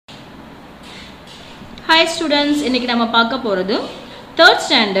Hi students, இன்னைக்கு நம்ம பார்க்க போறது 3rd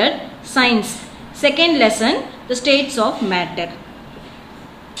standard science second lesson the states of matter.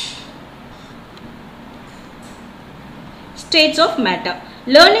 States of matter.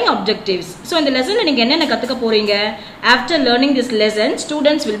 Learning objectives. So in the lesson நீங்க என்னென்ன கத்துக்க போறீங்க? After learning this lesson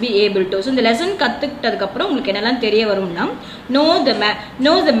students will be able to. So இந்த lesson கத்துக்கிட்டதுக்கு அப்புறம் உங்களுக்கு என்னெல்லாம் தெரிய வரும்னா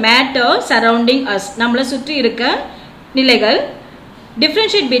know the matter surrounding us. நம்மள சுற்றி இருக்க நிலைகள்.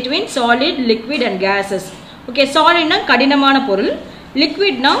 Differentiate between solid, liquid and gases. Okay, solid na kadinamana porul,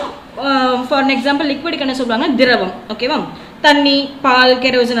 liquid na for an example liquid ku enna solranga diravam. Okay va, தண்ணி பால்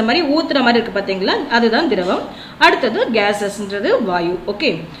kerosene மாதிரி ஊத்துற மாதிரி இருக்கு பாத்தீங்களா, அதுதான் திரவம். அடுத்து gases-ன்றது வாயு.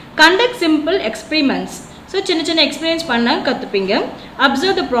 Okay, conduct simple experiments. So சின்ன சின்ன experiments பண்ண கத்துப்பீங்க.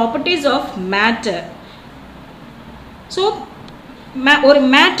 Observe the properties of matter. So ஒரு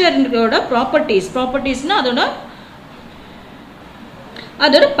matter-ஓட properties-னா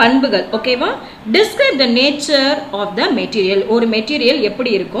அதோட பண்புகள். ஓகேவா? Describe the nature of the material. ஒரு மெட்டீரியல்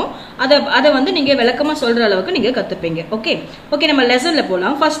எப்படி இருக்கும் அத வந்து நீங்க விளக்கமா சொல்ற அளவுக்கு நீங்க கத்துப்பீங்க. ஓகே நம்ம லெசன்ல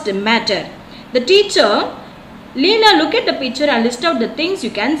போலாம். First, matter. The teacher, Leela, look at the picture and list out the things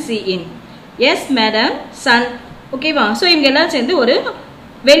you can see in. Yes madam, sun. ஓகேவா? சோ இவங்க எல்லாம் சேர்ந்து ஒரு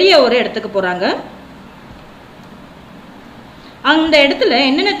வெளிய ஒரு இடத்துக்கு போறாங்க. அந்த இடத்துல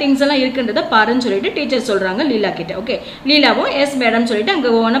என்னென்ன திங்ஸ் எல்லாம் இருக்குன்றத பாருன்னு சொல்லிட்டு டீச்சர் சொல்றாங்க லீலா கிட்ட. ஓகே, லீலாவும் எஸ் மேடம் சொல்லிட்டு அங்க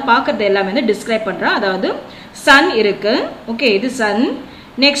ஒவ்வொன்றா பார்க்கறது எல்லாமே வந்து டிஸ்கிரைப் பண்றா. அதாவது சன் இருக்கு. ஓகே, இது Sun.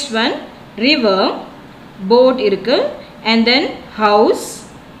 Next one river, boat இருக்கு, and then house,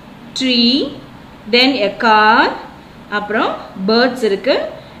 tree, then a car, அப்புறம் பேர்ட்ஸ் இருக்கு,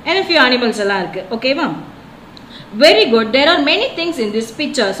 அண்ட் ஃபியூ அனிமல்ஸ் எல்லாம் இருக்கு. ஓகேவா? Very good. There are many things in this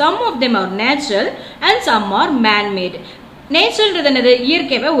picture. Some of them are natural and some are man-made. நேச்சர்ன்றது என்னது?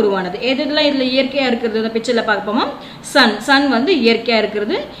 இயற்கையாவே உருவானது. எதுலாம் இதுல இயற்கையா இருக்கிறது இந்த பிக்சர்ல பார்ப்போமா? சன் வந்து இயற்கையா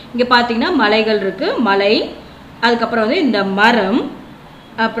இருக்கிறது. இங்க பாத்தீங்கன்னா மலைகள் இருக்கு, மலை, அதுக்கப்புறம் வந்து இந்த மரம்,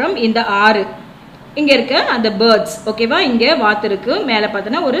 அப்புறம் இந்த ஆறு, இங்க இருக்க அந்த பேர்ட்ஸ். ஓகேவா? இங்க வாத்து இருக்கு, மேல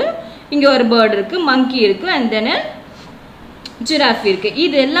பார்த்தீங்கன்னா இங்க ஒரு பேர்ட் இருக்கு, மங்கி இருக்கு, அண்ட் தென் ஜிராஃப் இருக்கு.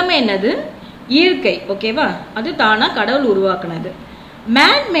 இது எல்லாமே என்னது? இயற்கை. ஓகேவா? அது தானா கடவுள் உருவாக்குனது.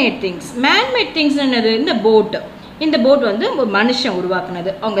 மேன்மேட் திங்ஸ் என்னது? இந்த போட். இந்த போட் வந்து ஒரு மனுஷன் உருவாக்குனது,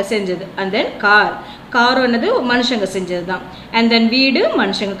 அவங்க செஞ்சது. அண்ட் தென் கார் என்னது? மனுஷங்க செஞ்சது தான். அண்ட் தென் வீடு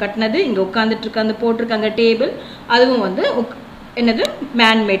மனுஷங்க கட்டினது. இங்க உட்காந்துட்டு இருக்காங்க, போட்டிருக்காங்க டேபிள், அதுவும் வந்து என்னது?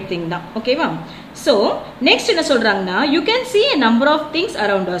 மேன்மேட் திங் தான். ஓகேவா? ஸோ நெக்ஸ்ட் என்ன சொல்றாங்கன்னா, you can see a number of things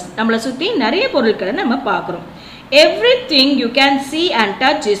around us. நம்மளை சுத்தி நிறைய பொருட்களை நம்ம பார்க்கிறோம். Everything you can see and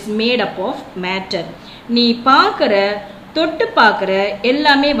touch is made up of matter. நீ பார்க்கிற, தொட்டு பார்க்கிற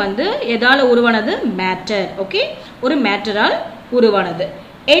எல்லாமே வந்து எதால உருவானது? மேட்டர். ஓகே, ஒரு மேட்டரால் உருவானது.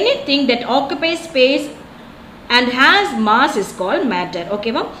 Anything that occupies space and has mass is called matter.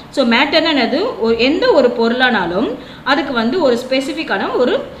 ஓகேவா? ஸோ மேட்டர்னா என்னது? எந்த ஒரு பொருளானாலும் அதுக்கு வந்து ஒரு ஸ்பெசிஃபிக்கான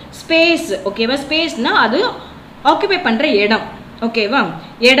ஒரு ஸ்பேஸ். ஓகேவா? ஸ்பேஸ்னா அது ஆக்குபை பண்ற இடம். ஓகேவா?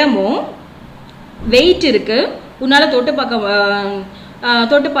 இடமும் வெயிட் இருக்கு, உன்னால தொட்டு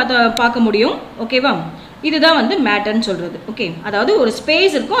பார்க்க முடியும். ஓகேவா? இதுதான் வந்து மேட்டர்னு சொல்றது. ஓகே, அதாவது ஒரு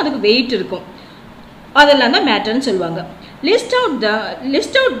ஸ்பேஸ் இருக்கும், அதுக்கு வெயிட் இருக்கும், அதெல்லாம் தான் மேட்டர்னு சொல்லுவாங்க. List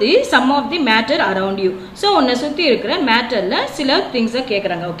out the some of the matter around you. So உன்னை சுற்றி இருக்கிற மேட்டர்ல சில திங்ஸை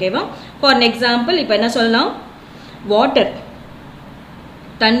கேட்குறாங்க. ஓகேவா? ஃபார் எக்ஸாம்பிள் இப்போ என்ன சொல்லலாம்? வாட்டர்,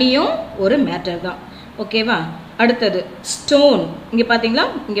 தண்ணியும் ஒரு மேட்டர் தான். ஓகேவா? அடுத்தது ஸ்டோன், இங்கே பார்த்தீங்களா,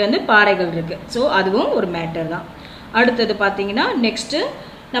 இங்கே வந்து பாறைகள் இருக்கு, ஸோ அதுவும் ஒரு மேட்டர் தான். அடுத்தது பார்த்தீங்கன்னா நெக்ஸ்ட்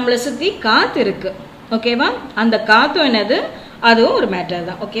நம்மளை சுற்றி காற்று இருக்கு. ஓகேவா? அந்த காத்தும் என்னது? அதுவும் ஒரு மேட்டர்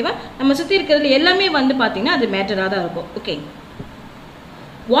தான். ஓகேவா? நம்ம சுத்தி இருக்கிறதுல எல்லாமே வந்து பாத்தீங்கன்னா அது மேட்டரா தான் இருக்கும். Okay,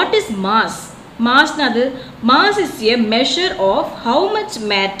 what is mass? மாஸ்னது, mass is a measure of how much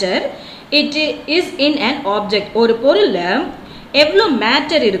matter it is in an object. ஒரு பொருள்ல எவ்வளோ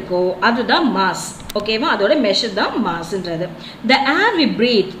மேட்டர் இருக்கோ அதுதான் மாஸ். ஓகேவா? அதோட மெஷர் தான் மாஸ்ன்றது. The air we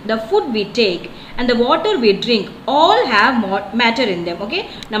breathe, the food we take and the water we drink all have matter in them. Okay,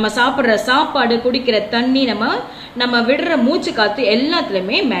 நம்ம சாப்பிடுற சாப்பாடு, குடிக்கிற தண்ணி, நம்ம விடுற மூச்சு காத்து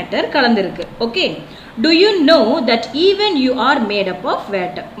எல்லாத்துலயுமே மேட்டர் கலந்துருக்கு. Okay, do you know that even you are made up of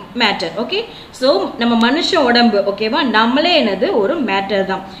matter? Okay, so நம்ம மனுஷ உடம்பு, ஓகேவா, நம்மளே என்னது? ஒரு மேட்டர்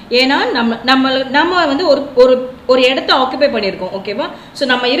தான். ஏன்னா நம்ம வந்து ஒரு இடத்த ஆக்குபை பண்ணியிருக்கோம். ஓகேவா? ஸோ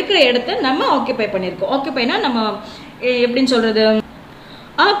நம்ம இருக்கிற இடத்த நம்ம ஆக்குபை பண்ணியிருக்கோம். ஆக்குபைனா நம்ம எப்படின்னு சொல்றது?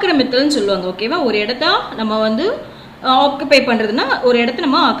 ஆக்கிரமித்தல்னு சொல்லுவாங்க. ஓகேவா? ஒரு இடத்த நம்ம வந்து ஆக்குபை பண்றதுன்னா ஒரு இடத்த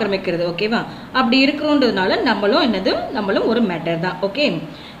நம்ம ஆக்கிரமிக்கிறது. ஓகேவா? அப்படி இருக்கிறோன்றதுனால நம்மளும் ஒரு மேட்டர் தான். Okay,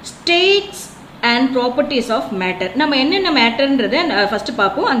 states and properties of matter. நம்ம என்னென்ன மேட்டர்ன்றதை ஃபர்ஸ்ட்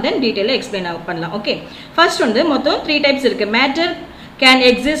பார்ப்போம், and then டீடைலா எக்ஸ்பிளைன் பண்ணலாம். ஓகே, ஃபர்ஸ்ட் வந்து மொத்தம் 3 டைப்ஸ் இருக்கு. Matter can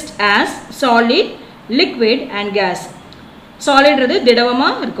exist as solid, liquid and gas. சாலிட்றது திடவமா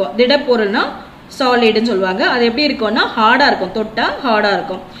இருக்கும், திடப்பொருள்னா சாலிட்னு சொல்லுவாங்க. அது எப்படி இருக்கும்னா ஹார்டா இருக்கும், தொட்டா ஹார்டா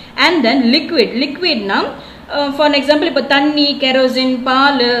இருக்கும். அண்ட் தென் லிக்விட்னா ஃபார் எக்ஸாம்பிள் இப்போ தண்ணி, கெரோசின்,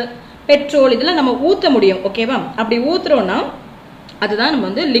 பால், பெட்ரோல் இதெல்லாம் நம்ம ஊற்ற முடியும். ஓகேவா? அப்படி ஊத்துறோம்னா அதுதான் நம்ம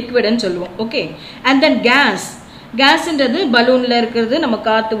வந்து லிக்விட்னு சொல்லுவோம். ஓகே. அண்ட் தென் கேஸ்ன்றது பலூன்ல இருக்கிறது, நம்ம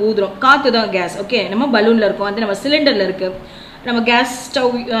காத்து ஊதுறோம், காத்து தான் கேஸ். ஓகே. நம்ம பலூன்ல இருக்கும், அது நம்ம சிலிண்டர்ல இருக்கு, நம்ம கேஸ்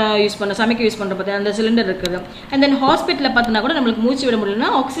ஸ்டவ் யூஸ் பண்ண சமைக்க யூஸ் பண்ணுற பார்த்தீங்கன்னா அந்த சிலிண்டர் இருக்குது. அண்ட் தென் ஹாஸ்பிட்டலில் பார்த்தோன்னா கூட நம்மளுக்கு மூச்சு விட முடியலன்னா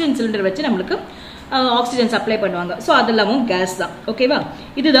ஆக்சிஜன் சிலிண்டர் வச்சு நம்மளுக்கு ஆக்சிஜன் சப்ளை பண்ணுவாங்க. ஸோ அதெல்லாமும் கேஸ் தான். ஓகேவா?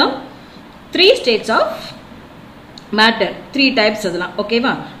 இதுதான் 3 ஸ்டேட்ஸ் ஆஃப் மேட்டர், 3 டைப்ஸ் அதெல்லாம்.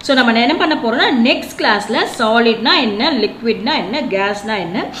 ஓகேவா? ஸோ நம்ம என்ன பண்ண போறோம்னா நெக்ஸ்ட் கிளாஸ்ல சாலிட்னா என்ன, லிக்விட்னா என்ன, கேஸ்னா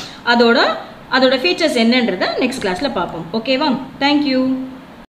என்ன, அதோட ஃபீச்சர்ஸ் என்னன்றதை நெக்ஸ்ட் கிளாஸ்ல பார்ப்போம். ஓகேவா? தேங்க்யூ.